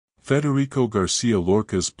Federico García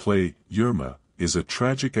Lorca's play, Yerma, is a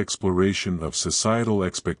tragic exploration of societal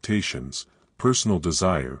expectations, personal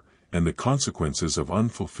desire, and the consequences of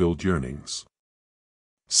unfulfilled yearnings.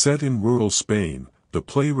 Set in rural Spain, the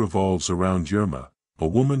play revolves around Yerma, a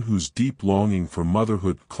woman whose deep longing for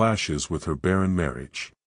motherhood clashes with her barren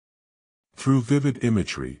marriage. Through vivid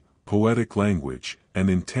imagery, poetic language, and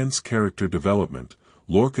intense character development,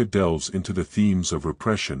 Lorca delves into the themes of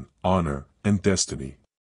repression, honor, and destiny.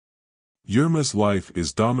 Yerma's life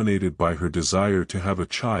is dominated by her desire to have a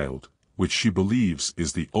child, which she believes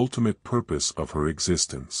is the ultimate purpose of her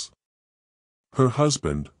existence. Her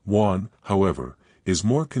husband, Juan, however, is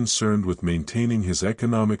more concerned with maintaining his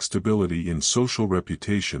economic stability and social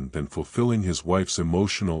reputation than fulfilling his wife's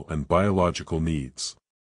emotional and biological needs.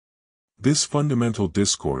 This fundamental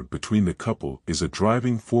discord between the couple is a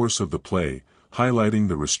driving force of the play, highlighting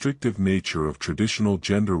the restrictive nature of traditional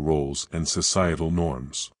gender roles and societal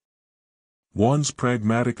norms. Juan's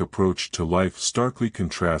pragmatic approach to life starkly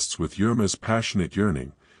contrasts with Yerma's passionate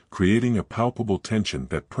yearning, creating a palpable tension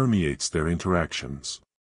that permeates their interactions.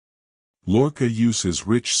 Lorca uses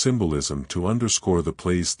rich symbolism to underscore the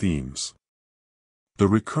play's themes. The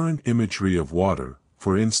recurrent imagery of water,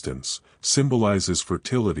 for instance, symbolizes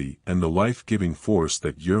fertility and the life-giving force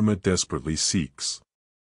that Yerma desperately seeks.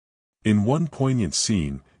 In one poignant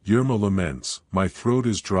scene, Yerma laments, "My throat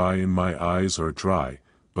is dry and my eyes are dry,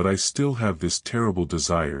 but I still have this terrible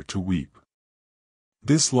desire to weep."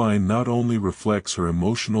 This line not only reflects her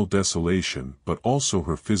emotional desolation but also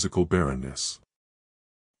her physical barrenness.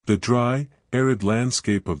 The dry, arid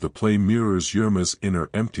landscape of the play mirrors Yerma's inner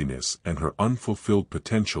emptiness and her unfulfilled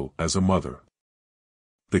potential as a mother.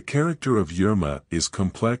 The character of Yerma is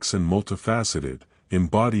complex and multifaceted,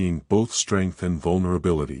 embodying both strength and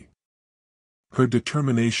vulnerability. Her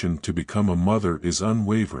determination to become a mother is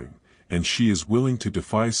unwavering, and she is willing to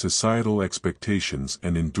defy societal expectations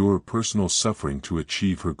and endure personal suffering to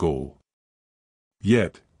achieve her goal.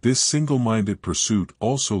 Yet, this single-minded pursuit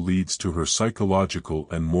also leads to her psychological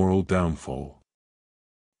and moral downfall.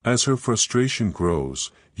 As her frustration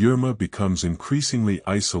grows, Yerma becomes increasingly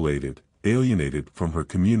isolated, alienated from her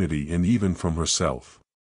community and even from herself.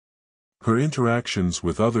 Her interactions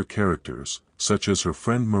with other characters, such as her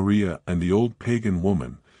friend Maria and the old pagan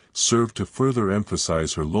woman, serve to further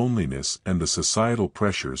emphasize her loneliness and the societal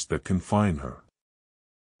pressures that confine her.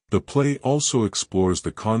 The play also explores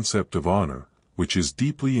the concept of honor, which is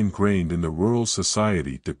deeply ingrained in the rural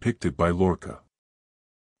society depicted by Lorca.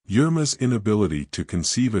 Yerma's inability to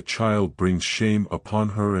conceive a child brings shame upon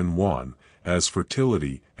her and Juan, as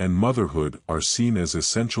fertility and motherhood are seen as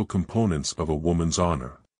essential components of a woman's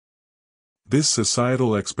honor. This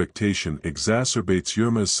societal expectation exacerbates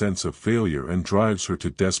Yerma's sense of failure and drives her to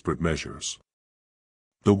desperate measures.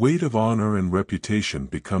 The weight of honor and reputation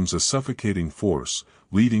becomes a suffocating force,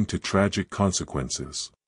 leading to tragic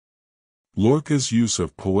consequences. Lorca's use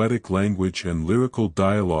of poetic language and lyrical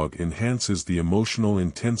dialogue enhances the emotional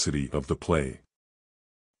intensity of the play.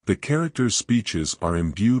 The characters' speeches are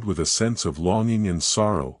imbued with a sense of longing and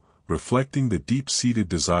sorrow, reflecting the deep-seated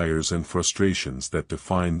desires and frustrations that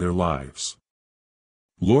define their lives.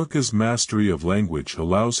 Lorca's mastery of language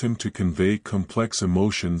allows him to convey complex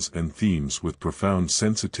emotions and themes with profound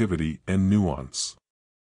sensitivity and nuance.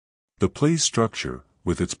 The play's structure,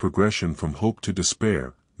 with its progression from hope to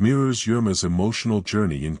despair, mirrors Yerma's emotional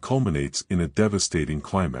journey and culminates in a devastating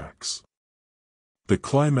climax. The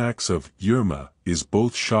climax of Yerma is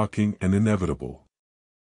both shocking and inevitable.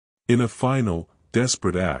 In a final,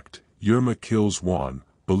 desperate act, Yerma kills Juan,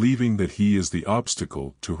 believing that he is the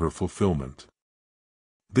obstacle to her fulfillment.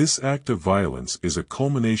 This act of violence is a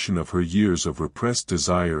culmination of her years of repressed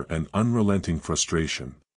desire and unrelenting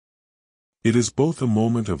frustration. It is both a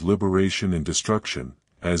moment of liberation and destruction,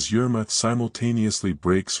 as Yerma simultaneously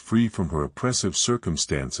breaks free from her oppressive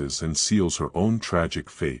circumstances and seals her own tragic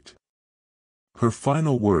fate. Her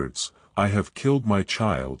final words, "I have killed my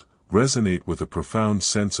child," resonate with a profound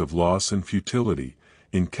sense of loss and futility,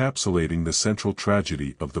 encapsulating the central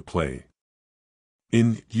tragedy of the play.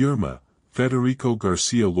 In Yerma, Federico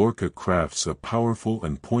García Lorca crafts a powerful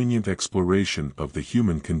and poignant exploration of the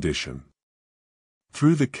human condition.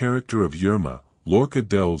 Through the character of Yerma, Lorca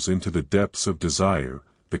delves into the depths of desire,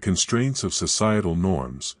 the constraints of societal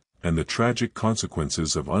norms, and the tragic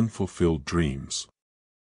consequences of unfulfilled dreams.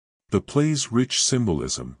 The play's rich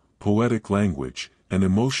symbolism, poetic language, and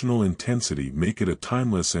emotional intensity make it a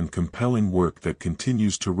timeless and compelling work that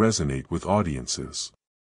continues to resonate with audiences.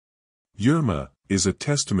 Yerma is a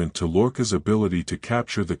testament to Lorca's ability to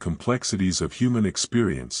capture the complexities of human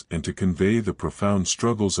experience and to convey the profound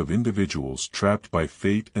struggles of individuals trapped by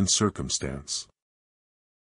fate and circumstance.